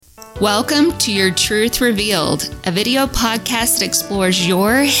Welcome to Your Truth Revealed, a video podcast that explores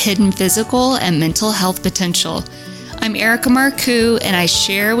your hidden physical and mental health potential. I'm Erica Marcoux, and I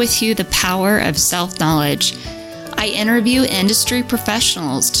share with you the power of self-knowledge. I interview industry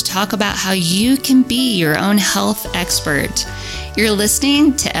professionals to talk about how you can be your own health expert. You're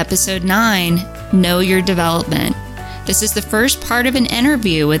listening to episode 9, Know Your Development. This is the first part of an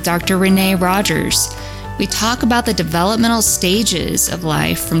interview with Dr. Renee Rogers. We talk about the developmental stages of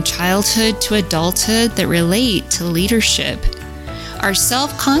life from childhood to adulthood that relate to leadership. Our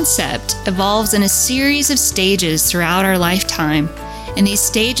self-concept evolves in a series of stages throughout our lifetime, and these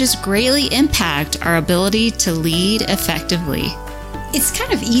stages greatly impact our ability to lead effectively. It's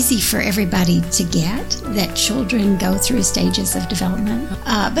kind of easy for everybody to get that children go through stages of development,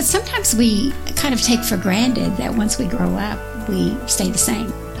 but sometimes we kind of take for granted that once we grow up, we stay the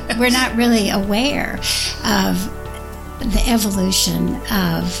same. We're not really aware of the evolution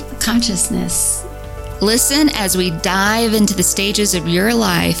of consciousness. Listen as we dive into the stages of your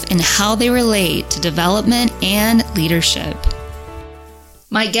life and how they relate to development and leadership.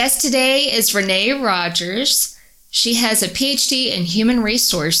 My guest today is Renee Rogers. She has a PhD in Human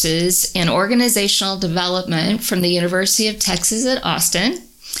Resources and Organizational Development from the University of Texas at Austin,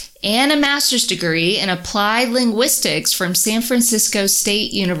 and a master's degree in Applied Linguistics from San Francisco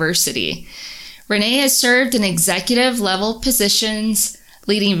State University. Renee has served in executive-level positions,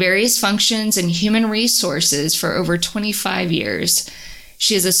 leading various functions in human resources for over 25 years.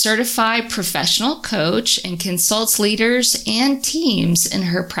 She is a certified professional coach and consults leaders and teams in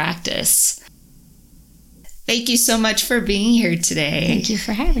her practice. Thank you so much for being here today. Thank you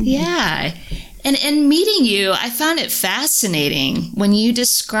for having me. Yeah. And in meeting you, I found it fascinating when you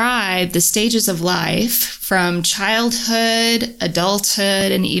describe the stages of life from childhood,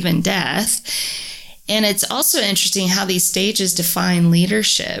 adulthood, and even death. And it's also interesting how these stages define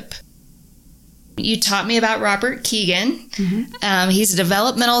leadership. You taught me about Robert Kegan. Mm-hmm. He's a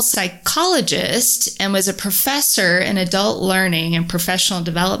developmental psychologist and was a professor in adult learning and professional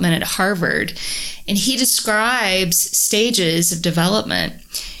development at Harvard. And he describes stages of development.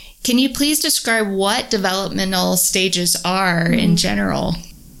 Can you please describe what developmental stages are in general?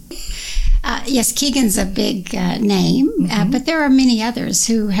 Yes, Kegan's a big name, but there are many others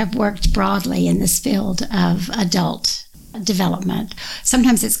who have worked broadly in this field of adult development.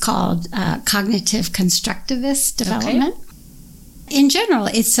 Sometimes it's called cognitive constructivist development. Okay. In general,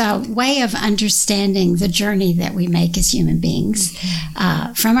 it's a way of understanding the journey that we make as human beings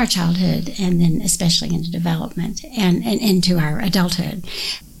from our childhood and then especially into development and into our adulthood.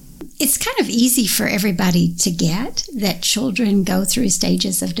 It's kind of easy for everybody to get that children go through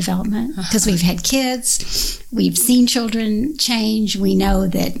stages of development because we've had kids, we've seen children change. We know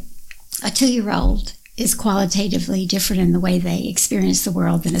that a 2-year-old is qualitatively different in the way they experience the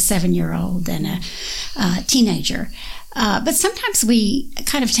world than a 7-year-old and a teenager. But sometimes we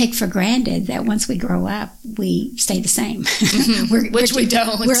kind of take for granted that once we grow up, we stay the same. Which we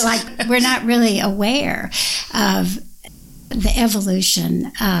don't. We're not really aware of the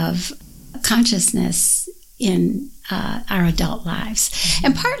evolution of consciousness in our adult lives.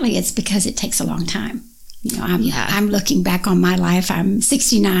 And partly it's because it takes a long time. You know, I'm looking back on my life. I'm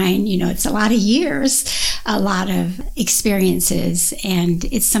 69. You know, it's a lot of years, a lot of experiences, and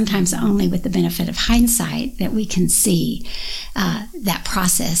it's sometimes only with the benefit of hindsight that we can see that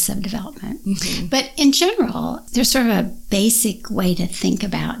process of development. Mm-hmm. But in general, there's sort of a basic way to think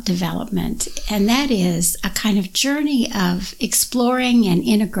about development, and that is a kind of journey of exploring and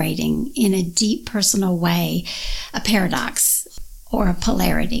integrating in a deep personal way a paradox or a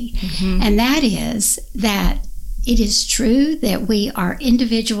polarity. Mm-hmm. And that is that it is true that we are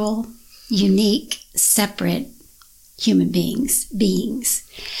individual, unique, separate human beings.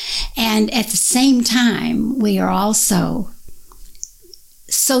 And at the same time, we are also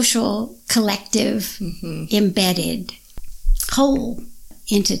social, collective, embedded, whole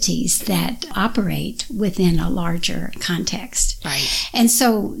entities that operate within a larger context. Right. And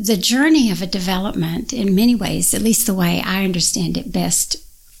so the journey of a development, in many ways, at least the way I understand it best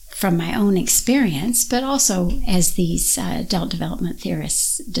from my own experience, but also as these adult development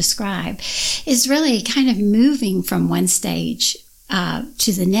theorists describe, is really kind of moving from one stage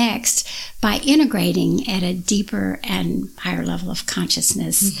to the next by integrating at a deeper and higher level of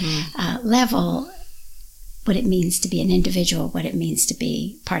consciousness level what it means to be an individual, what it means to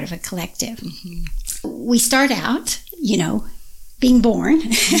be part of a collective. Mm-hmm. We start out, being born,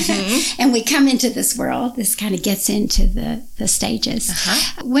 and we come into this world. This kind of gets into the stages.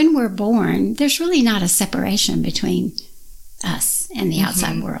 When we're born, there's really not a separation between us and the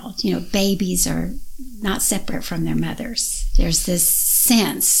outside world. Babies are not separate from their mothers. There's this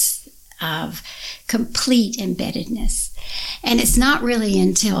sense of complete embeddedness. And it's not really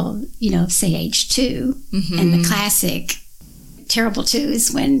until, say age 2 and the classic terrible 2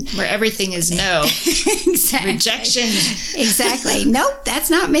 is where everything is no. Exactly. Rejection. Exactly. Nope, that's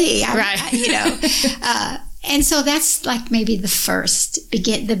not me. Right. And so that's like maybe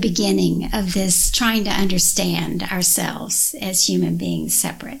the beginning of this trying to understand ourselves as human beings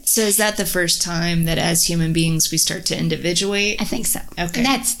separate. So is that the first time that as human beings we start to individuate? I think so. Okay.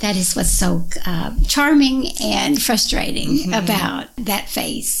 And that is what's so charming and frustrating about that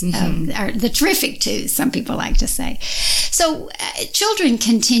phase of the terrific 2, some people like to say. So children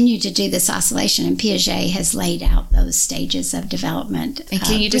continue to do this oscillation, and Piaget has laid out those stages of development. And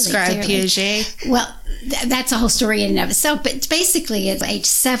can you describe really Piaget? Well, that's a whole story in and of itself, but basically at age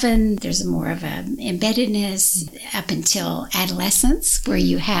 7, there's more of an embeddedness up until adolescence, where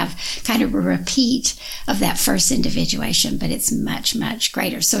you have kind of a repeat of that first individuation, but it's much, much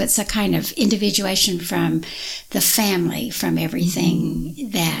greater. So it's a kind of individuation from the family, from everything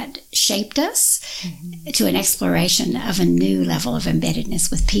that shaped us, to an exploration of a new level of embeddedness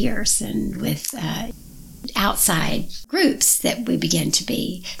with peers and with outside groups that we begin to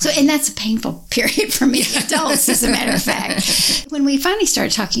be. So, and that's a painful period for many adults, as a matter of fact. When we finally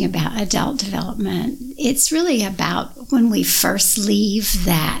start talking about adult development, it's really about when we first leave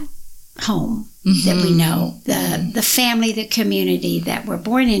that home that we know, the family, the community that we're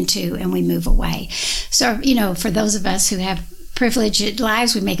born into, and we move away. So, for those of us who have privileged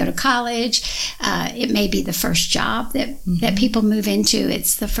lives, we may go to college. It may be the first job that people move into.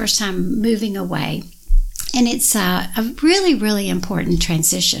 It's the first time moving away. And it's a really, really important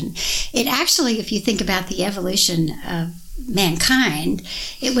transition. It actually, if you think about the evolution of mankind,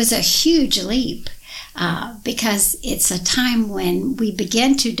 it was a huge leap because it's a time when we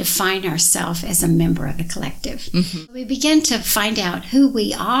begin to define ourselves as a member of the collective. We begin to find out who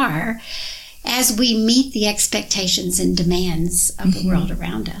we are as we meet the expectations and demands of the world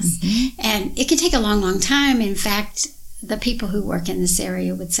around us. And it can take a long, long time. In fact, the people who work in this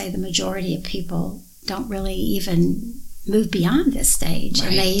area would say the majority of people don't really even move beyond this stage,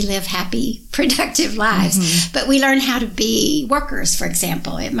 and they live happy, productive lives. But we learn how to be workers, for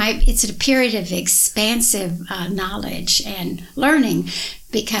example. It's a period of expansive knowledge and learning,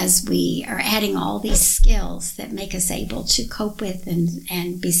 because we are adding all these skills that make us able to cope with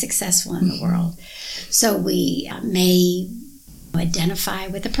and be successful in the world. So we may identify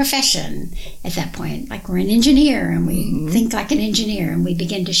with a profession at that point, like we're an engineer and we think like an engineer, and we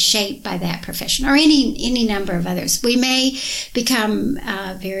begin to shape by that profession, or any number of others. We may become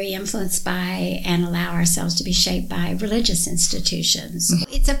very influenced by and allow ourselves to be shaped by religious institutions.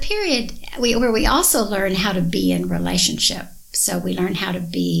 It's a period where we also learn how to be in relationship. So we learn how to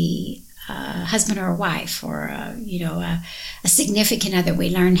be a husband or a wife, or a significant other. We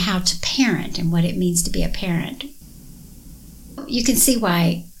learn how to parent and what it means to be a parent. You can see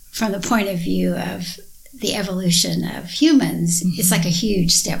why, from the point of view of the evolution of humans, it's like a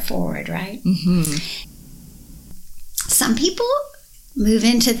huge step forward, right? Some people move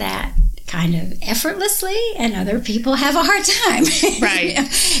into that kind of effortlessly, and other people have a hard time. Right.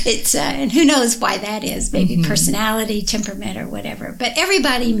 It's and who knows why that is? Maybe personality, temperament, or whatever. But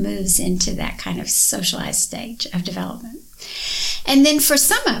everybody moves into that kind of socialized stage of development. And then for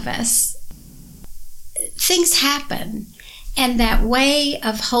some of us, things happen, and that way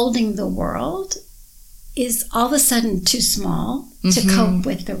of holding the world is all of a sudden too small to cope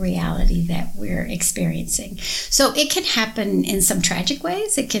with the reality that we're experiencing. So it can happen in some tragic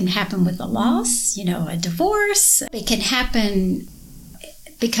ways. It can happen with a loss, a divorce. It can happen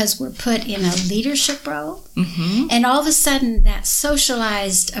because we're put in a leadership role. And all of a sudden that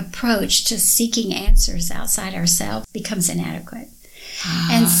socialized approach to seeking answers outside ourselves becomes inadequate.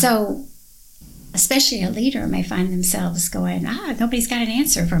 And so especially a leader may find themselves going, nobody's got an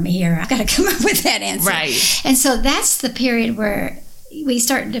answer for me here. I've got to come up with that answer. Right. And so that's the period where we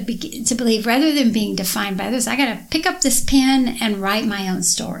start to believe, rather than being defined by others, I got to pick up this pen and write my own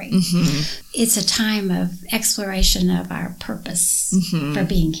story. It's a time of exploration of our purpose for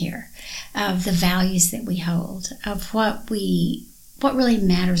being here, of the values that we hold, of what really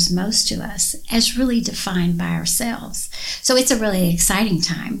matters most to us as really defined by ourselves. So it's a really exciting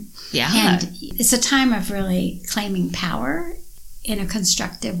time. Yeah. And it's a time of really claiming power in a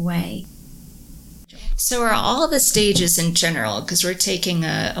constructive way. So are all the stages in general, because we're taking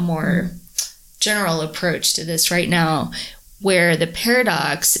a more general approach to this right now, where the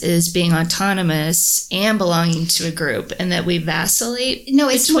paradox is being autonomous and belonging to a group, and that we vacillate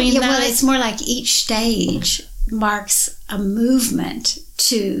between that? Well, it's more like each stage marks a movement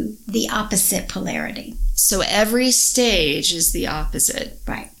to the opposite polarity. So every stage is the opposite.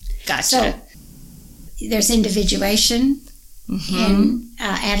 Right. Gotcha. So there's individuation in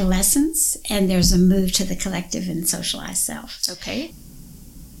adolescence, and there's a move to the collective and socialized self. Okay.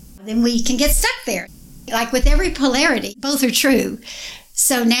 Then we can get stuck there. Like with every polarity, both are true.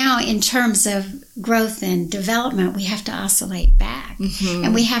 So now in terms of growth and development, we have to oscillate back.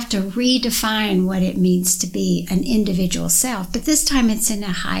 And we have to redefine what it means to be an individual self. But this time it's in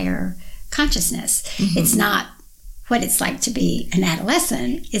a higher consciousness. It's not what it's like to be an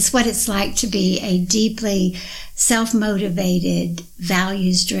adolescent. It's what it's like to be a deeply self-motivated,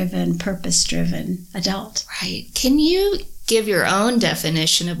 values-driven, purpose-driven adult. Right. Can you give your own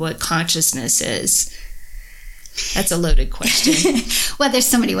definition of what consciousness is? That's a loaded question. Well, there's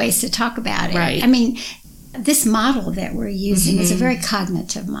so many ways to talk about it. Right. I mean, this model that we're using is a very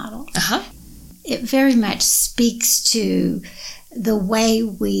cognitive model. It very much speaks to the way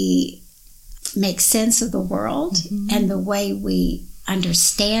we make sense of the world and the way we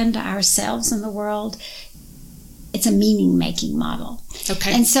understand ourselves in the world. It's a meaning-making model.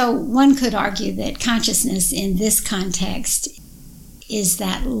 Okay. And so one could argue that consciousness in this context is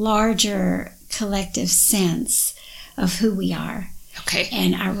that larger collective sense of who we are. Okay.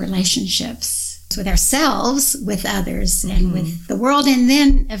 And our relationships with ourselves, with others, and with the world, and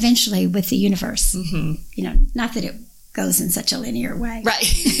then eventually with the universe. You know, not that it goes in such a linear way. Right.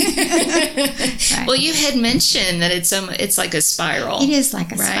 Well, you had mentioned that it's like a spiral. It is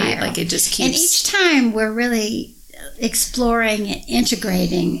like a spiral. Like it just keeps... And each time we're really exploring and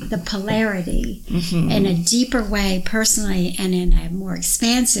integrating the polarity in a deeper way personally and in a more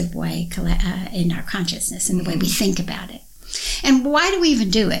expansive way in our consciousness and the way we think about it. And why do we even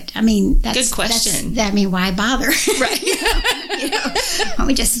do it? I mean, that's good question. Why bother? Right. You know, why don't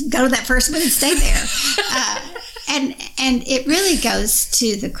we just go to that first one and stay there? And it really goes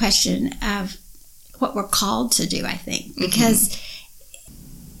to the question of what we're called to do, I think, because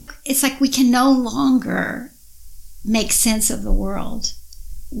it's like we can no longer make sense of the world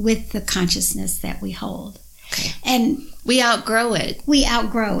with the consciousness that we hold. Okay. And we outgrow it.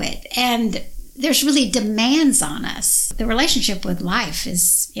 And there's really demands on us. The relationship with life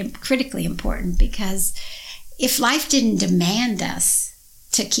is critically important, because if life didn't demand us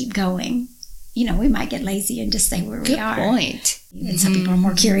to keep going, you know, we might get lazy and just stay where we are. Good point. And some people are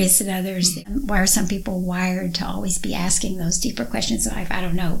more curious than others. Why are some people wired to always be asking those deeper questions in life? I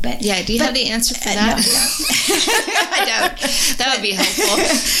don't know. But yeah, do you have the answer for that? No, I don't. That would be helpful.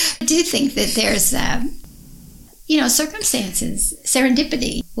 I do think that there's, circumstances,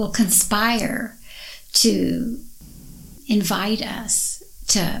 serendipity will conspire to invite us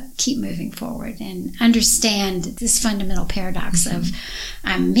to keep moving forward and understand this fundamental paradox of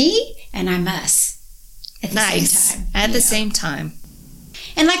I'm me and I'm us at the same time. At the same time.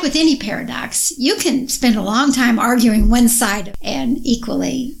 And like with any paradox, you can spend a long time arguing one side and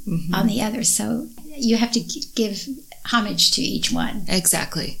equally on the other. So you have to give homage to each one.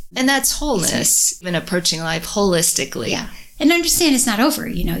 Exactly. And that's wholeness, even approaching life holistically. Yeah. And understand it's not over,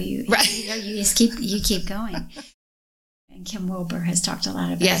 you Right. You just keep going. And Kim Wilber has talked a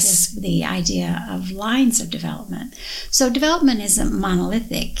lot about this, the idea of lines of development. So development isn't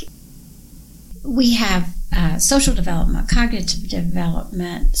monolithic. We have social development, cognitive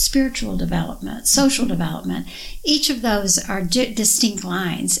development, spiritual development, social development. Each of those are distinct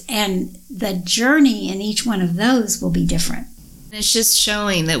lines, and the journey in each one of those will be different. It's just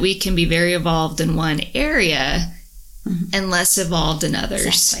showing that we can be very evolved in one area and less evolved in others.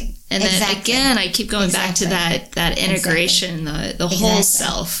 Exactly. And then again, I keep going back to that integration, the whole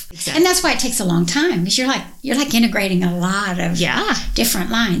self. Exactly. And that's why it takes a long time, because you're like integrating a lot of different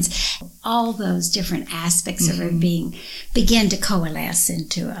lines. All those different aspects of our being begin to coalesce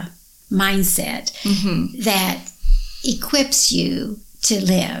into a mindset that equips you to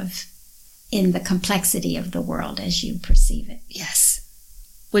live in the complexity of the world as you perceive it. Yes.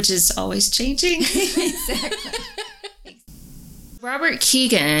 Which is always changing. Exactly. Robert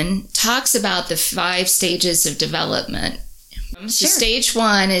Kegan talks about the 5 stages of development. So stage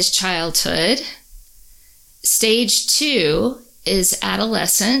 1 is childhood. Stage 2 is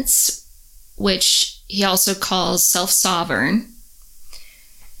adolescence, which he also calls self-sovereign.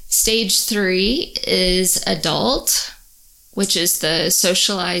 Stage 3 is adult, which is the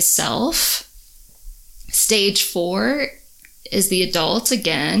socialized self. Stage 4 is the adult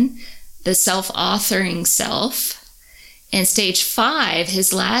again, the self-authoring self. And stage 5,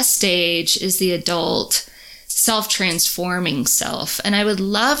 his last stage, is the adult self-transforming self. And I would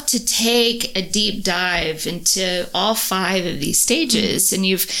love to take a deep dive into all 5 of these stages. And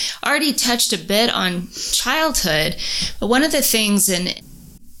you've already touched a bit on childhood, but one of the things in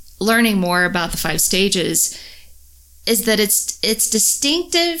learning more about the 5 stages is that it's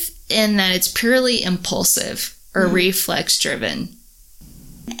distinctive in that it's purely impulsive or reflex driven.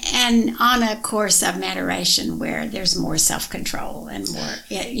 And on a course of maturation where there's more self-control and more,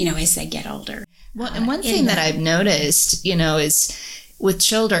 as they get older. Well, and one thing that I've noticed, is with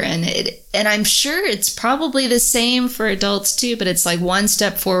children, and I'm sure it's probably the same for adults too, but it's like one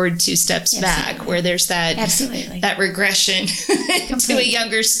step forward, two steps back, where there's that regression to a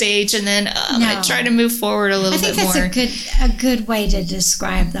younger stage, and then I'm going to try to move forward a little bit more. I think that's a good way to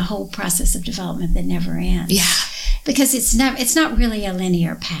describe the whole process of development that never ends. Yeah, because it's not really a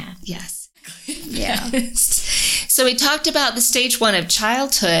linear path. Yes. Yeah. So we talked about the stage 1 of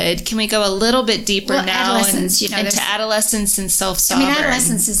childhood. Can we go a little bit deeper now adolescence, into adolescence and self-sovereign?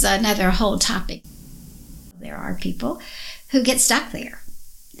 Adolescence is another whole topic. There are people who get stuck there.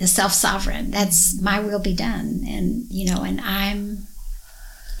 The self-sovereign. That's my will be done, and and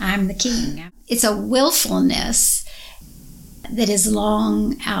I'm the king. It's a willfulness that is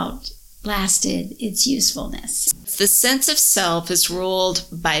long outlasted its usefulness. The sense of self is ruled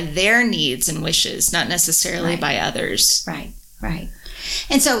by their needs and wishes, not necessarily by others. Right.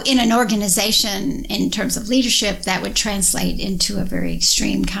 And so in an organization, in terms of leadership, that would translate into a very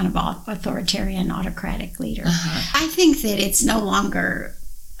extreme kind of authoritarian, autocratic leader. I think that it's no longer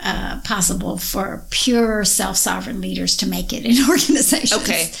possible for pure self-sovereign leaders to make it in organizations.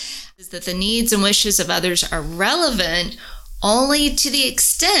 Okay. Is that the needs and wishes of others are relevant only to the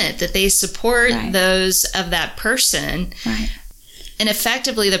extent that they support those of that person. Right. And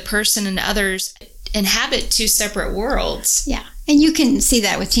effectively, the person and others inhabit two separate worlds. Yeah. And you can see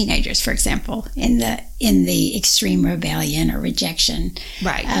that with teenagers, for example, in the extreme rebellion or rejection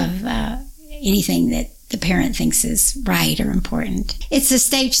of anything that the parent thinks is right or important. It's a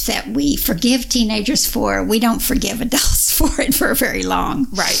stage that we forgive teenagers for. We don't forgive adults for it for very long.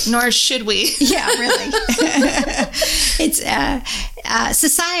 Right. Nor should we. Yeah, really. It's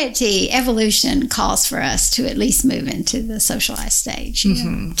society, evolution calls for us to at least move into the socialized stage,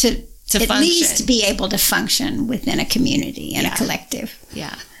 to at function. Least be able to function within a community and a collective.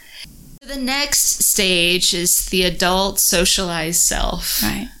 Yeah. The next stage is the adult socialized self.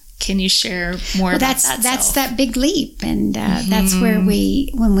 Right. Can you share more about that? That's that big leap, and that's where when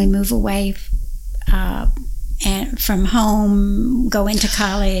we move away and from home, go into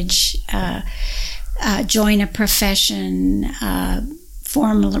college, join a profession,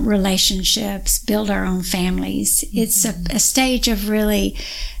 form relationships, build our own families. It's a stage of really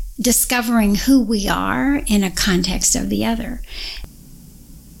discovering who we are in a context of the other.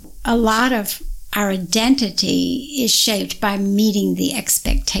 A lot of our identity is shaped by meeting the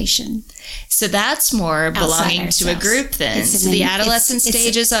expectation. So that's more belonging to a group then. So the adolescent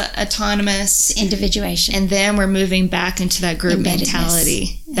stage is autonomous. Individuation. And then we're moving back into that group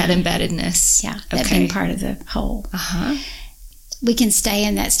mentality, that embeddedness. Yeah, that being part of the whole. We can stay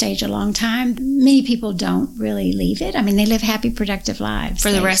in that stage a long time. Many people don't really leave it. I mean, they live happy, productive lives.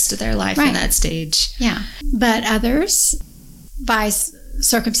 For the rest of their life in that stage. Yeah. But others, by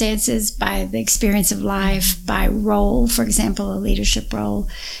circumstances, by the experience of life, by role, for example, a leadership role,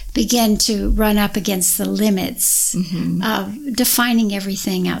 begin to run up against the limits of defining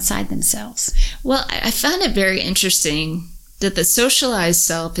everything outside themselves. Well, I found it very interesting that the socialized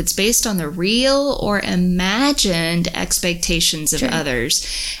self, it's based on the real or imagined expectations of others.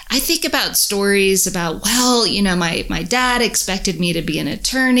 I think about stories about, my dad expected me to be an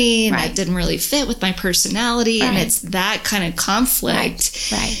attorney, and that didn't really fit with my personality, and it's that kind of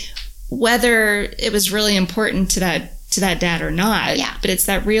conflict. Right. Whether it was really important to that dad or not, but it's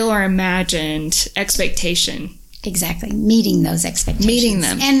that real or imagined expectation. Exactly. Meeting those expectations. Meeting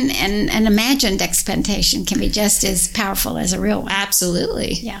them. And an imagined expectation can be just as powerful as a real one.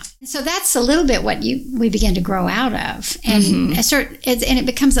 Absolutely. Yeah. So that's a little bit what we begin to grow out of. And and it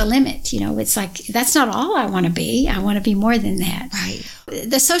becomes a limit. It's like, that's not all I want to be. I want to be more than that. Right.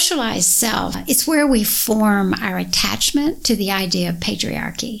 The socialized self, it's where we form our attachment to the idea of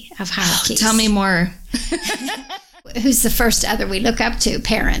patriarchy, of hierarchies. Tell me more. Who's the first other we look up to?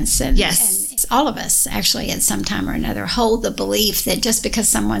 Parents. And yes. all of us, actually, at some time or another, hold the belief that just because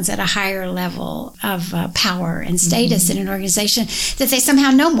someone's at a higher level of power and status in an organization, that they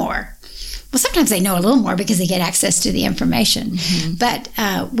somehow know more. Well, sometimes they know a little more because they get access to the information. But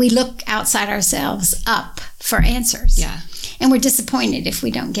we look outside ourselves up for answers. Yeah. And we're disappointed if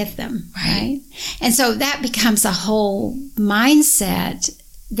we don't get them. Right? And so that becomes a whole mindset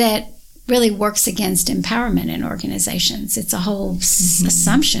that really works against empowerment in organizations. It's a whole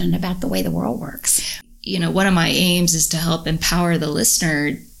assumption about the way the world works. One of my aims is to help empower the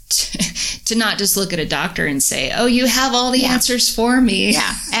listener to not just look at a doctor and say, oh, you have all the answers for me.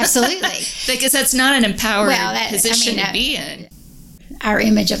 Yeah, absolutely. Because that's not an empowering position to be in. Our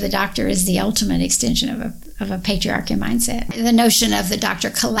image of the doctor is the ultimate extension of a patriarchy mindset. The notion of the doctor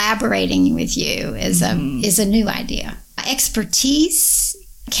collaborating with you is a new idea. Expertise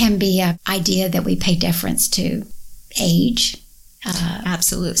can be an idea that we pay deference to. Age.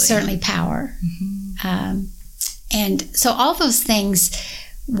 Absolutely. Certainly power. And so all those things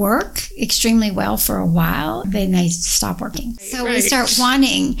work extremely well for a while, then they stop working. So we start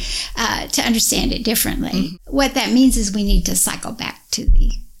wanting to understand it differently. What that means is we need to cycle back to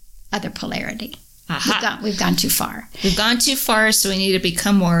the other polarity. We've gone too far. We've gone too far, so we need to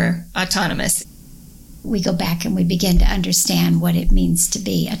become more autonomous. We go back and we begin to understand what it means to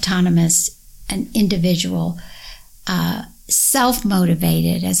be autonomous, an individual,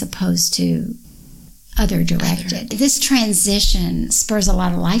 self-motivated as opposed to other-directed. This transition spurs a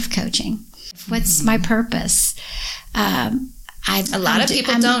lot of life coaching. What's my purpose? A lot of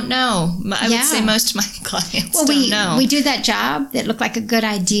people don't know. I would say most of my clients don't know. We do that job that looked like a good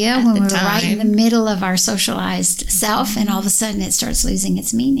idea when we were right in the middle of our socialized self, and all of a sudden it starts losing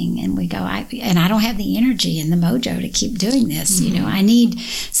its meaning. And we go, I don't have the energy and the mojo to keep doing this. I need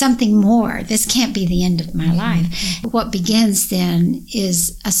something more. This can't be the end of my life. What begins then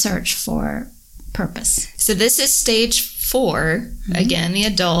is a search for purpose. So this is stage 4, again, the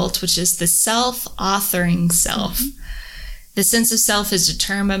adult, which is the self-authoring self. The sense of self is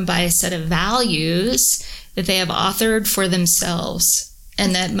determined by a set of values that they have authored for themselves,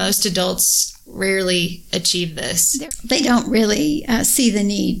 and that most adults rarely achieve this. They don't really see the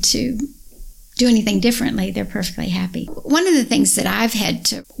need to do anything differently. They're perfectly happy. One of the things that I've had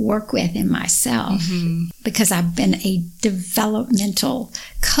to work with in myself, because I've been a developmental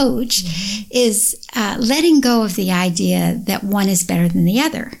coach, is letting go of the idea that one is better than the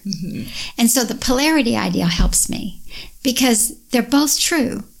other. And so the polarity idea helps me because they're both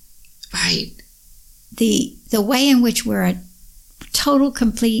true. Right. The way in which we're a total,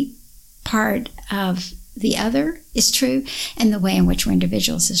 complete part of the other is true, and the way in which we're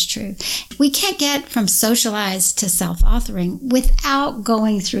individuals is true. We can't get from socialized to self-authoring without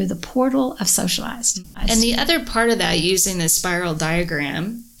going through the portal of socialized. And the other part of that, using the spiral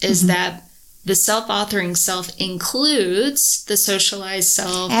diagram, is that the self-authoring self includes the socialized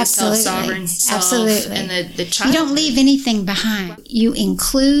self, the self-sovereign self, and the child. You don't leave anything behind. You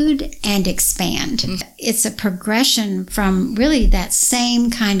include and expand. It's a progression from really that same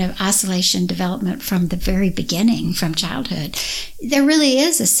kind of oscillation development from the very beginning, from childhood. There really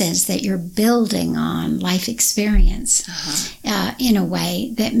is a sense that you're building on life experience in a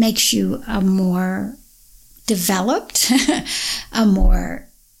way that makes you a more developed, a more,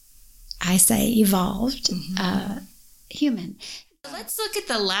 I say, evolved human. Let's look at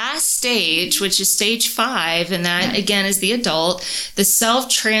the last stage, which is stage 5, and that, again, is the adult, the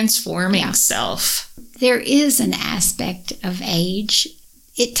self-transforming self. There is an aspect of age.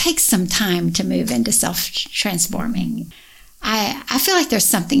 It takes some time to move into self-transforming. I feel like there's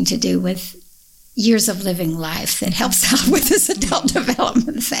something to do with years of living life that helps out with this adult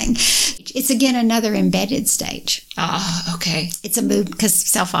development thing. It's, again, another embedded stage. Okay. It's a move because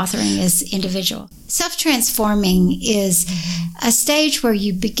self-authoring is individual. Self-transforming is a stage where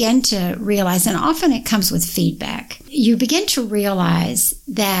you begin to realize, and often it comes with feedback, you begin to realize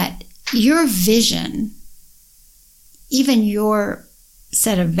that your vision, even your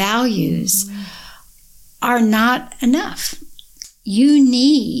set of values, are not enough. You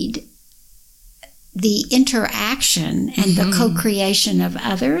need the interaction and the co-creation of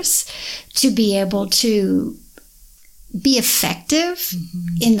others to be able to be effective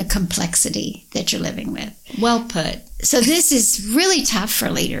in the complexity that you're living with. Well put. So this is really tough for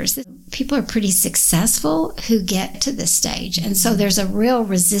leaders. People are pretty successful who get to this stage. And so there's a real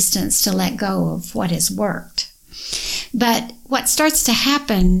resistance to let go of what has worked. But what starts to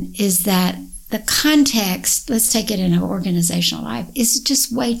happen is that the context, let's take it in an organizational life, is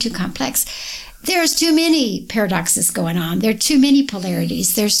just way too complex. There's too many paradoxes going on. There are too many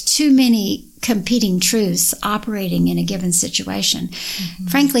polarities. There's too many competing truths operating in a given situation.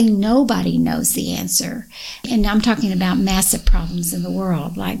 Frankly, nobody knows the answer. And I'm talking about massive problems in the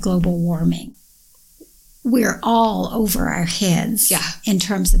world, like global warming. We're all over our heads in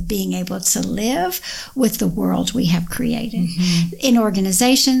terms of being able to live with the world we have created. In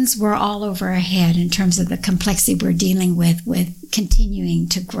organizations, we're all over our head in terms of the complexity we're dealing with continuing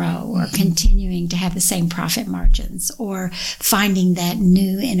to grow or continuing to have the same profit margins or finding that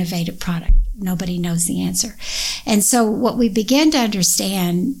new innovative product. Nobody knows the answer. And so what we begin to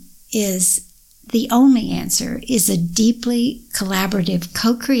understand is the only answer is a deeply collaborative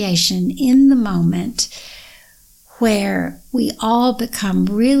co-creation in the moment where we all become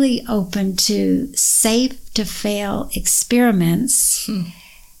really open to safe-to-fail experiments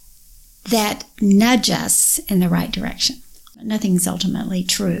that nudge us in the right direction. Nothing's ultimately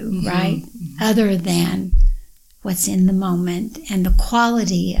true, right? Other than what's in the moment and the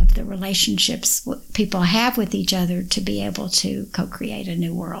quality of the relationships people have with each other to be able to co-create a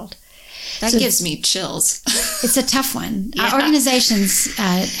new world. That gives me chills. It's a tough one. Yeah. Our organizations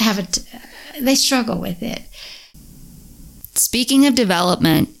they struggle with it. Speaking of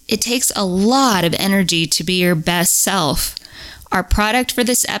development, it takes a lot of energy to be your best self. Our product for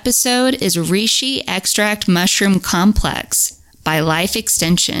this episode is Reishi Extract Mushroom Complex by Life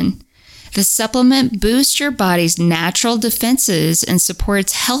Extension. The supplement boosts your body's natural defenses and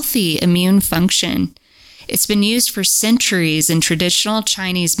supports healthy immune function. It's been used for centuries in traditional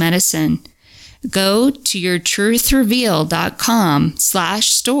Chinese medicine. Go to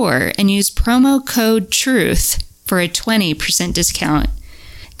yourtruthreveal.com/store and use promo code TRUTH for a 20% discount.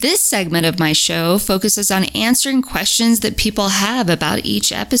 This segment of my show focuses on answering questions that people have about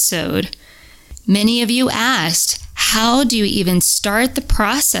each episode. Many of you asked, how do you even start the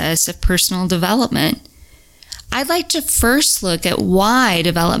process of personal development? I'd like to first look at why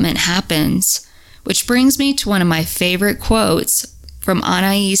development happens, which brings me to one of my favorite quotes from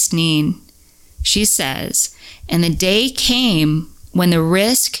Anais Nin. She says, "And the day came when the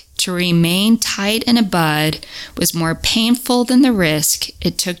risk to remain tight in a bud was more painful than the risk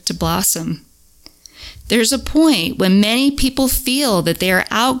it took to blossom." There's a point when many people feel that they are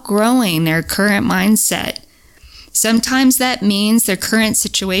outgrowing their current mindset. Sometimes that means their current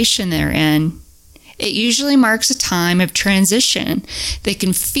situation they're in. It usually marks a time of transition that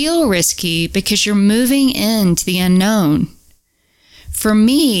can feel risky because you're moving into the unknown. For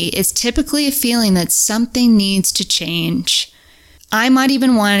me, it's typically a feeling that something needs to change. I might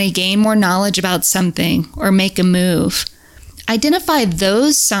even want to gain more knowledge about something or make a move. Identify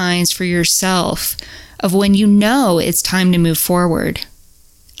those signs for yourself of when you know it's time to move forward.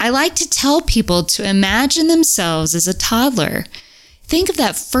 I like to tell people to imagine themselves as a toddler. Think of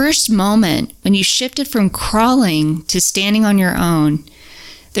that first moment when you shifted from crawling to standing on your own.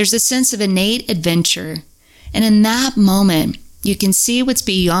 There's a sense of innate adventure, and in that moment, you can see what's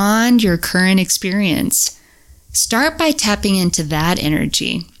beyond your current experience. Start by tapping into that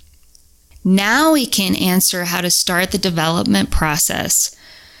energy. Now we can answer how to start the development process.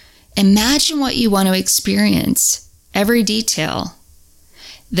 Imagine what you want to experience, every detail.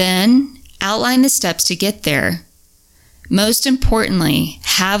 Then outline the steps to get there. Most importantly,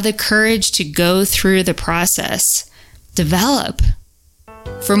 have the courage to go through the process. Develop.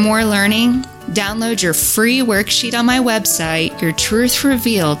 For more learning, download your free worksheet on my website,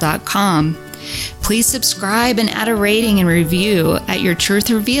 yourtruthreveal.com. Please subscribe and add a rating and review at Your Truth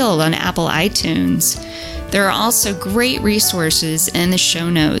Revealed on Apple iTunes. There are also great resources in the show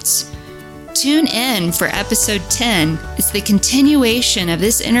notes. Tune in for episode 10. It's the continuation of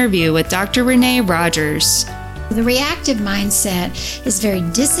this interview with Dr. Renee Rogers. The reactive mindset is very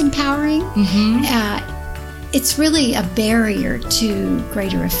disempowering. It's really a barrier to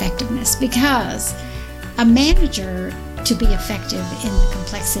greater effectiveness because a manager, to be effective in the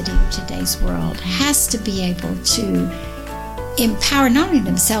complexity of today's world, has to be able to empower not only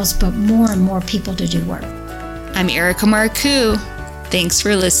themselves, but more and more people to do work. I'm Erica Marcoux. Thanks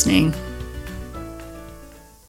for listening.